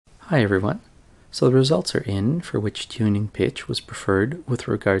Hi everyone. So the results are in for which tuning pitch was preferred with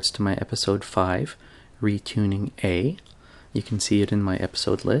regards to my episode 5, Retuning A. You can see it in my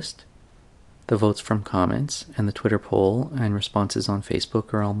episode list. The votes from comments and the Twitter poll and responses on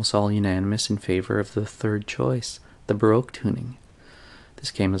Facebook are almost all unanimous in favor of the third choice, the Baroque tuning. This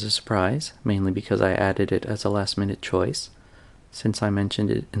came as a surprise, mainly because I added it as a last-minute choice. Since I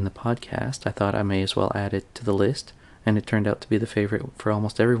mentioned it in the podcast, I thought I may as well add it to the list, and it turned out to be the favorite for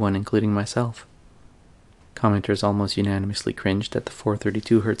almost everyone, including myself. Commenters almost unanimously cringed at the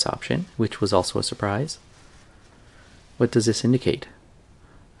 432 Hz option, which was also a surprise. What does this indicate?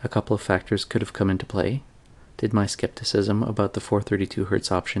 A couple of factors could have come into play. Did my skepticism about the 432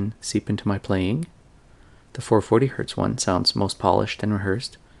 Hz option seep into my playing? The 440 Hz one sounds most polished and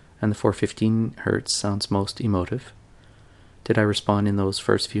rehearsed, and the 415 Hz sounds most emotive. Did I respond in those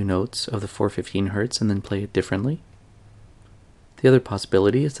first few notes of the 415 Hz and then play it differently? The other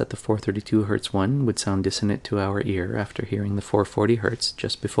possibility is that the 432 Hz one would sound dissonant to our ear after hearing the 440 Hz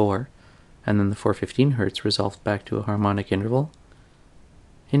just before, and then the 415 Hz resolved back to a harmonic interval.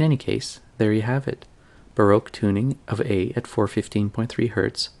 In any case, there you have it, Baroque tuning of A at 415.3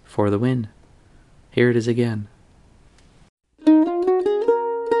 Hz for the win. Here it is again.